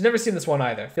 I've never seen this one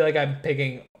either. I feel like I'm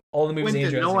picking all the movies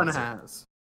Andrew no one seen. has.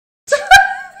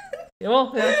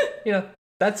 Well,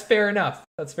 that's fair enough.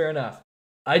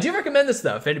 I do recommend this,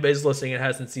 though, if anybody's listening and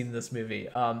hasn't seen this movie.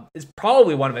 It's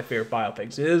probably one of my favorite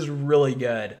biopics. It is really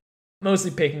good. Mostly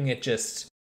picking it just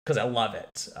because I love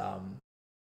it.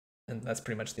 And that's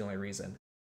pretty much the only reason.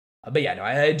 But yeah, no,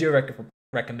 I do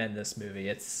recommend this movie.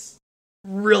 It's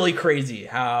really crazy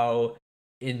how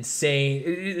insane.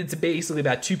 It's basically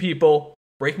about two people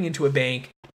breaking into a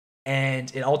bank,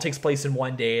 and it all takes place in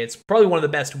one day. It's probably one of the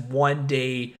best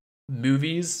one-day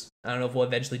movies. I don't know if we'll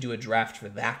eventually do a draft for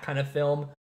that kind of film,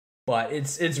 but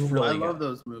it's really I good. love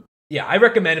those movies. Yeah, I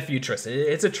recommend it for you, Tristan.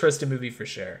 It's a Tristan movie for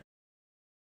sure.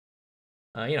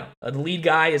 The lead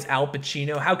guy is Al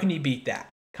Pacino. How can you beat that?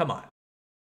 Come on.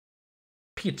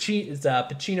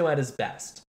 Pacino at his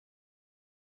best.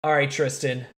 All right,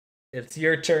 Tristan, it's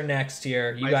your turn next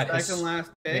year. You got second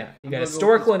last pick. Yeah, you got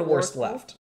historical and worst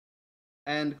left.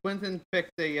 And Quentin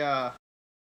picked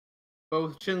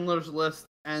both Schindler's List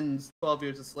and 12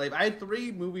 Years a Slave. I had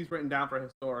 3 movies written down for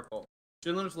historical: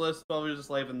 Schindler's List, 12 Years a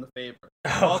Slave, and The Favorite.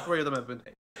 All 3 of them have been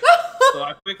taken. So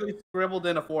I quickly scribbled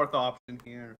in a 4th option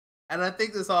here, and I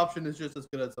think this option is just as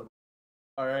good as some.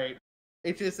 All right.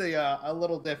 It's just a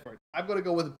little different. I'm going to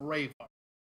go with Braveheart.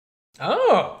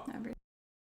 Oh!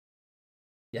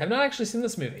 You have not actually seen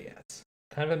this movie yet.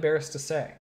 Kind of embarrassed to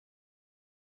say.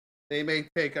 They may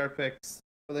take our picks,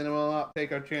 but they will not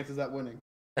take our chances at winning.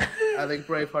 I think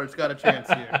Braveheart's got a chance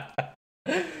here.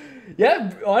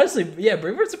 Yeah, honestly,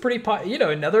 Braveheart's a pretty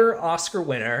another Oscar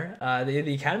winner.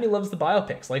 The Academy loves the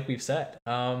biopics, like we've said.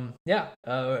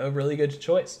 A really good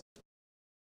choice.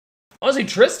 Honestly,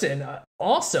 Tristan,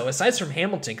 also, aside from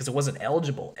Hamilton, because it wasn't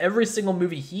eligible, every single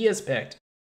movie he has picked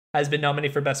has been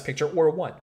nominated for Best Picture or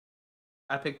won.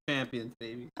 I picked Champions,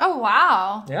 baby. Oh,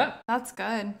 wow. Yeah. That's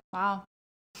good. Wow.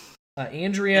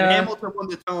 Andrea... And Hamilton won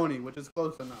the Tony, which is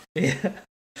close enough. Yeah.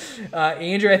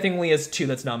 Andrea, I think, only has 2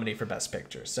 that's nominated for Best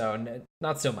Picture, so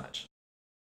not so much.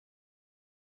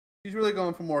 She's really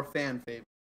going for more fan favorite.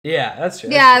 Yeah, that's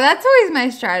true. That's always my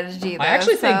strategy, though.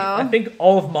 I think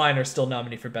all of mine are still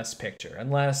nominated for Best Picture,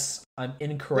 unless I'm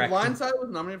incorrect. The Blind Side was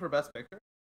nominated for Best Picture?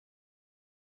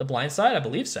 The Blind Side? I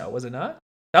believe so. Was it not?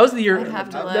 That was the year. I'd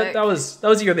have to that was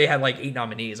the year they had like 8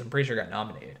 nominees. I'm pretty sure it got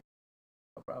nominated.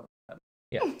 No problem.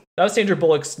 Yeah, that was Sandra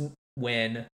Bullock's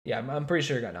win. Yeah, I'm pretty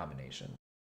sure it got nomination.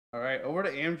 All right, over to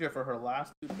Andrea for her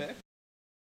last 2 picks.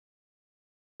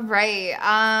 Right.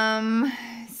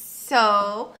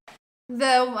 So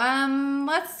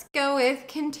let's go with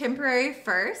contemporary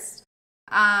first.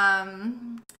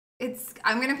 I'm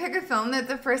gonna pick a film that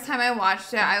the first time I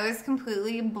watched it, I was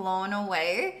completely blown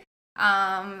away.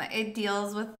 It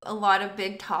deals with a lot of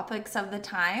big topics of the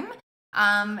time.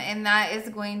 And that is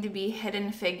going to be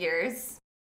Hidden Figures.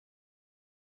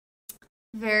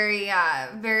 Very,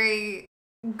 very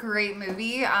great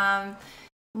movie.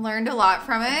 Learned a lot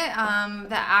from it.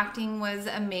 The acting was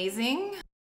amazing.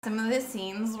 Some of the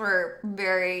scenes were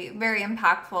very, very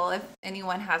impactful if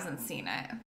anyone hasn't seen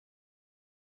it.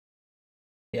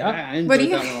 Yeah. I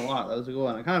enjoyed that one a lot. That was a good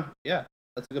one.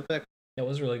 That's a good pick. It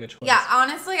was a really good choice. Yeah,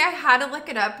 honestly, I had to look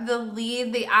it up.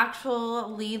 The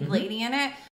actual lead lady in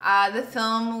it, the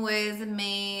film was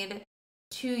made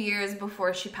 2 years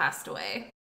before she passed away.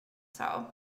 So,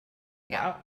 yeah.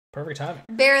 Wow. Perfect timing.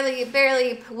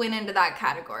 Barely went into that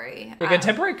category. The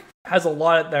contemporary has a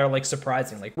lot that are like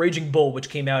surprising, like Raging Bull, which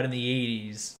came out in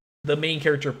the 80s. The main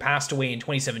character passed away in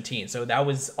 2017, so that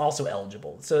was also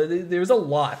eligible. So there's a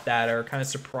lot that are kind of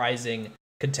surprising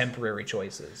contemporary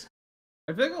choices.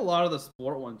 I think a lot of the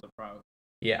sport ones are probably.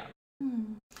 Yeah.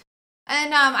 And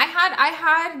I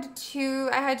had two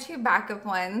backup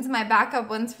ones. My backup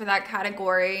ones for that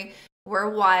category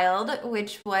were Wild,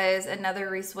 which was another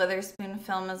Reese Witherspoon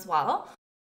film as well.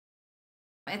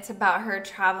 It's about her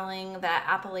traveling the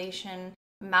Appalachian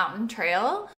Mountain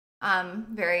Trail.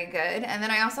 Very good. And then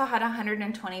I also had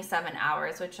 127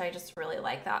 Hours, which I just really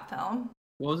like that film.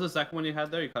 What was the second one you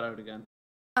had there? You cut out again.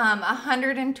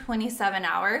 127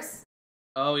 Hours.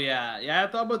 Oh yeah,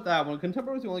 I thought about that one.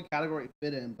 Contemporary was the only category it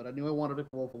fit in, but I knew I wanted to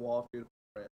go with Wall Street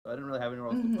for it, so I didn't really have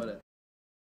anywhere else to put it.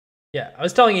 Yeah, I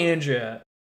was telling Andrea,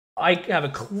 I have a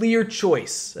clear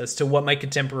choice as to what my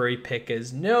contemporary pick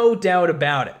is. No doubt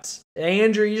about it.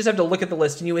 Andrew, you just have to look at the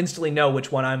list and you instantly know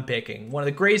which one I'm picking. One of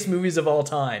the greatest movies of all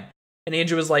time. And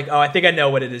Andrew was like, oh, I think I know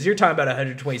what it is. You're talking about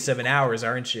 127 Hours,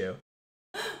 aren't you?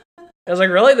 I was like,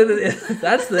 really?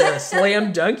 That's the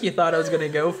slam dunk you thought I was going to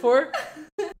go for?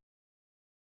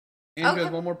 Andrew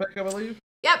has one more pick, I believe.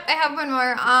 Yep, I have one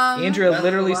more. Andrea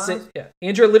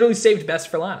literally saved best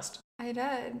for last. I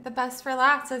did. The best for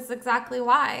last is exactly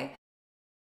why.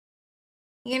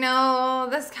 You know,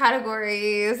 this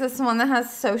category, is this one that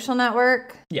has Social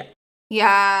Network? Yeah.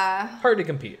 Yeah. Hard to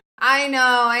compete. I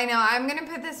know. I'm going to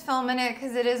put this film in it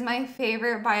because it is my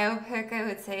favorite biopic, I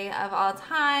would say, of all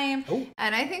time. Oh.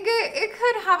 And I think it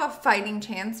could have a fighting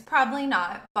chance. Probably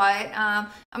not. But I'm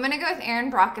going to go with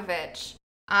Erin Brockovich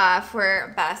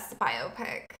for best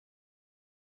biopic.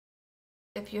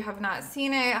 If you have not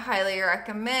seen it, highly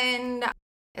recommend.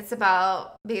 It's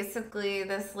about basically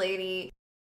this lady.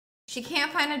 She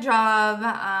can't find a job,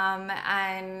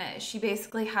 and she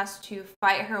basically has to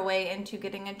fight her way into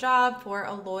getting a job for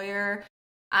a lawyer.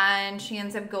 And she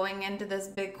ends up going into this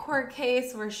big court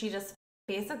case where she just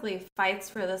basically fights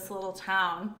for this little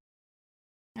town.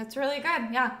 It's really good.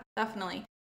 Yeah, definitely.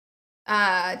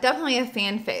 Definitely a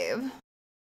fan fave.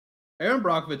 Erin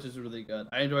Brockovich is really good.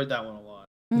 I enjoyed that one a lot.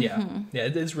 Yeah,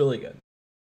 it's really good.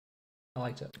 I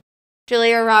liked it.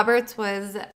 Julia Roberts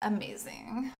was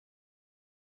amazing.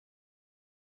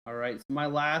 All right, so my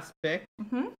last pick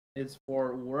is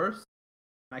for worst.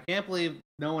 I can't believe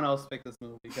no one else picked this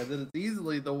movie because it is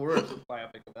easily the worst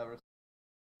biopic I've ever seen.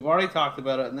 We've already talked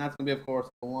about it, and that's going to be, of course,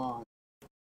 Blonde.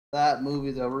 That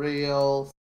movie's a real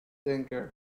stinker.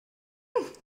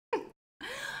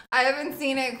 I haven't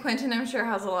seen it. Quentin, I'm sure,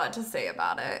 has a lot to say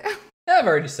about it. I've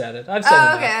already said it. I've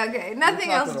said it. Okay.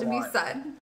 Nothing else to be said.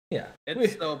 Yeah.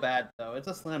 It's so bad, though. It's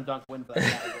a slam dunk win for that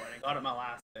category. I got it my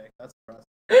last pick. That's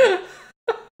impressive.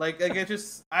 Like it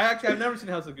just... I've never seen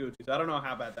House of Gucci, so I don't know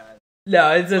how bad that is.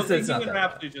 No, it's not that Bohemian bad.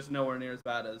 Rhapsody is just nowhere near as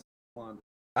bad as Blonde.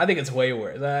 I think it's way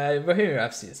worse. Bohemian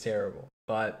Rhapsody is terrible,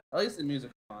 but... At least the music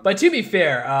is fun. But to be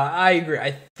fair, I agree.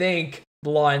 I think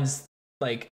Blonde's,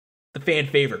 like, the fan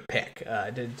favorite pick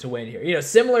to win here. You know,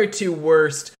 similar to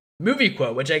worst movie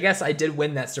quote, which I guess I did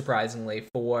win that surprisingly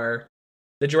for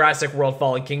the Jurassic World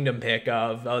Fallen Kingdom pick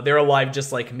of they're alive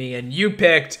just like me, and you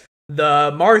picked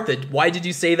the Martha, why did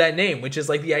you say that name, which is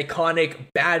like the iconic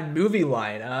bad movie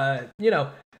line. You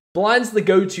know, Blonde's the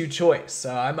go-to choice.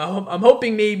 I'm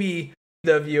hoping maybe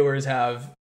the viewers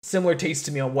have similar taste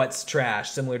to me on what's trash,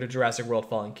 similar to Jurassic World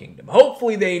Fallen Kingdom.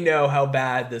 Hopefully they know how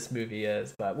bad this movie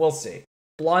is, but we'll see.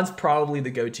 Blonde's probably the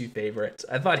go-to favorite.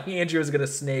 I thought Andrew was going to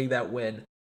snag that win.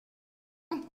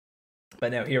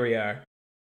 But no, here we are.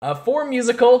 For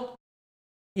musical,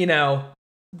 you know,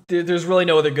 there's really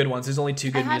no other good ones. There's only two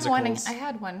good musicals. I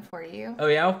had one for you. Oh,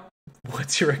 yeah?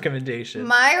 What's your recommendation?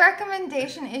 My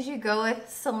recommendation is you go with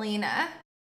Selena.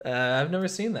 I've never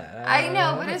seen that. I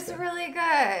know, but it's really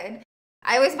good.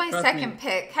 I was my second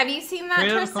pick. Have you seen that,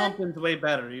 Creative Tristan? Compton's way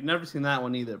better. You've never seen that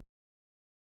one either.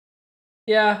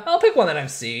 Yeah, I'll pick one that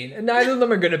I've seen. And neither of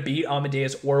them are going to beat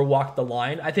Amadeus or Walk the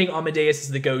Line. I think Amadeus is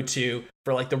the go-to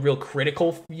for like the real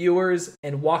critical viewers,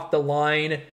 and Walk the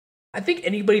Line, I think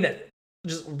anybody that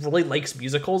just really likes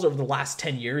musicals over the last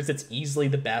 10 years, it's easily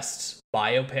the best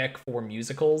biopic for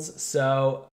musicals.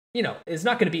 So, you know, it's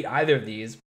not going to beat either of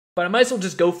these, but I might as well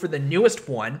just go for the newest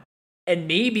one. And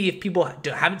maybe if people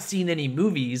haven't seen any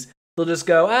movies, they'll just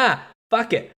go,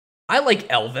 fuck it. I like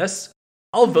Elvis.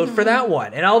 I'll vote for that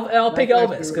one, and I'll pick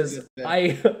Elvis because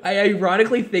I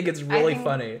ironically think it's really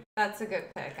funny. That's a good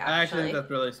pick. I actually think that's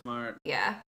really smart.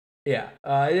 Yeah. Yeah,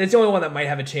 it's the only one that might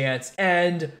have a chance,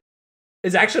 and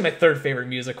it's actually my third favorite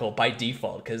musical by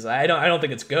default because I don't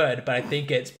think it's good, but I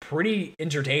think it's pretty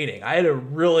entertaining. I had a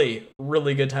really,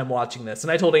 really good time watching this,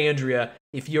 and I told Andrea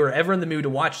if you're ever in the mood to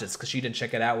watch this, because she didn't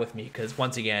check it out with me, because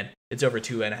once again, it's over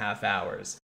 2.5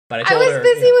 hours. But I was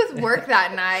busy with work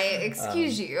that night.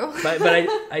 Excuse you. But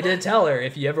I did tell her,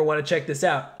 if you ever want to check this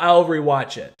out, I'll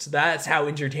rewatch it. So that's how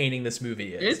entertaining this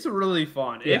movie is. It's really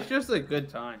fun. Yeah. It's just a good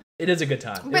time. It is a good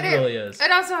time. But it really is.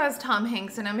 It also has Tom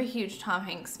Hanks, and I'm a huge Tom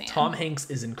Hanks fan. Tom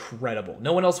Hanks is incredible.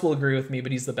 No one else will agree with me,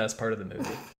 but he's the best part of the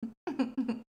movie.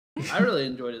 I really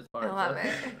enjoyed his part. I love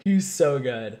it. He's so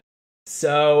good.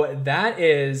 So that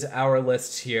is our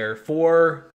list here.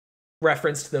 For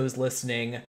reference to those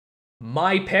listening,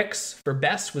 my picks for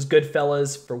best was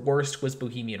Goodfellas, for worst was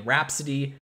Bohemian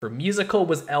Rhapsody, for musical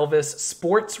was Elvis,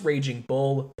 sports Raging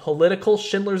Bull, political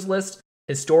Schindler's List,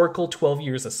 historical 12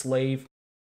 Years a Slave,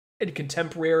 and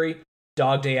Contemporary,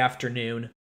 Dog Day Afternoon.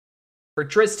 For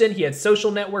Tristan, he had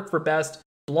Social Network for Best,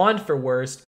 Blonde for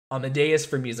Worst, Amadeus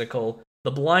for Musical,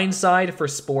 The Blind Side for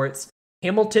Sports,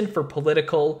 Hamilton for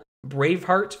Political,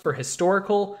 Braveheart for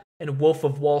Historical, and Wolf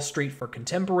of Wall Street for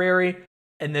Contemporary.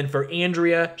 And then for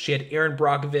Andrea, she had Aaron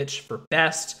Brockovich for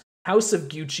Best, House of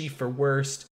Gucci for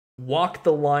Worst, Walk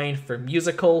the Line for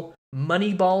Musical,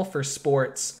 Moneyball for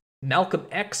Sports, Malcolm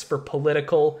X for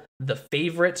Political, The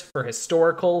Favorite for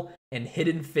Historical, and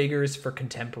Hidden Figures for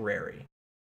Contemporary.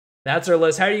 That's our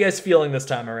list. How are you guys feeling this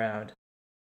time around?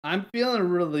 I'm feeling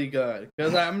really good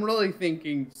because I'm really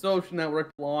thinking Social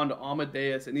Network, Blonde,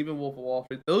 Amadeus, and even Wolf of Wall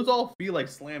Street. Those all feel like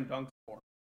slam dunks for me.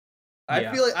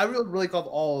 I feel like I really called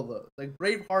all of those. Like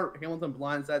Braveheart, Hamilton,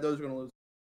 Blindside, those are going to lose.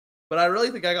 But I really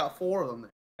think I got 4 of them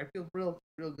there. I feel real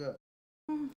good.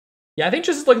 Yeah, I think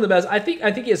just looking the best. I think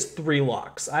he has 3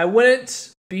 locks. I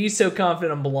wouldn't be so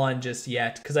confident on Blonde just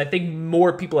yet because I think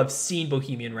more people have seen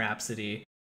Bohemian Rhapsody.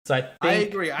 So I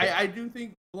agree. Yeah. I do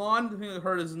think Blonde, the thing I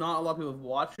heard is not a lot of people have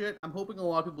watched it. I'm hoping a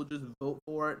lot of people just vote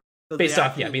for it. Based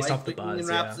off the buzz.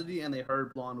 Rhapsody, and they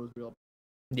heard Blonde was real.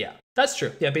 Yeah, that's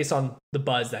true. Yeah, based on the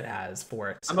buzz that has for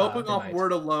it. I'm hoping off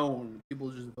word alone,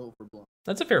 people just vote for Blonde.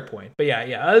 That's a fair point. But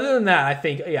yeah. Other than that, I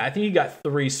think you got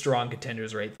 3 strong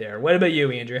contenders right there. What about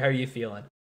you, Andrew? How are you feeling?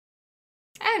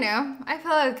 I don't know. I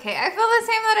feel okay. I feel the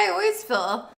same that I always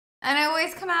feel, and I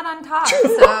always come out on top.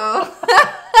 So.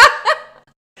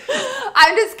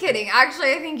 I'm just kidding.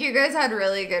 Actually, I think you guys had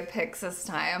really good picks this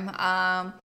time.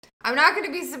 I'm not going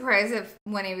to be surprised if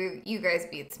one of you guys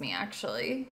beats me,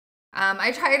 actually.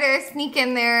 I try to sneak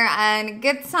in there and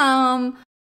get some,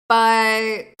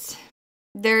 but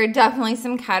there are definitely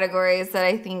some categories that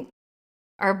I think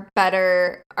are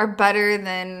better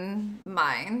than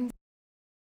mine.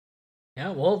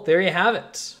 Yeah, well, there you have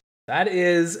it. That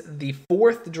is the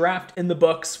 4th draft in the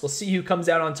books. We'll see who comes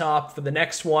out on top for the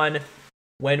next one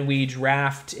when we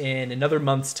draft in another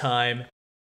month's time.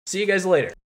 See you guys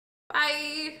later.